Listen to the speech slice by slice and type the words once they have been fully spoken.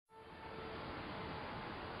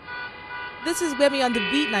This is Wemi on the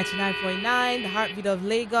Beat 99.9, the heartbeat of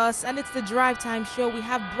Lagos, and it's the Drive Time Show. We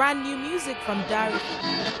have brand new music from Dary.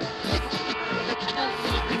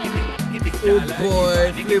 Oh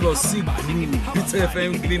boy, Flavour Eko Sisi, Beat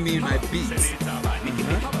FM giving me my beats.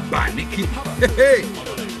 Baniki. Hey,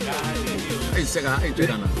 hey, Sega, hey,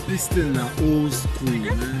 Jordan. This thing na old school,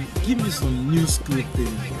 man. Give me some new school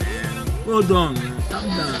thing, man. Well done, man. Calm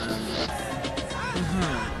down.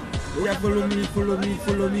 Yeah, follow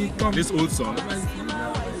me, come. This old song.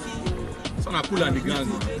 Son of cool and the gang.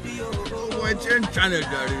 Oh boy, change channel,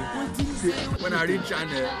 Dary. When I read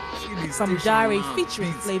channel, From Dary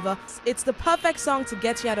featuring Flavour, it's the perfect song to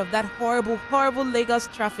get you out of that horrible, horrible Lagos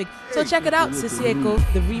traffic. So check it out, Sisi Eko,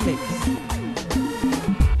 the remix.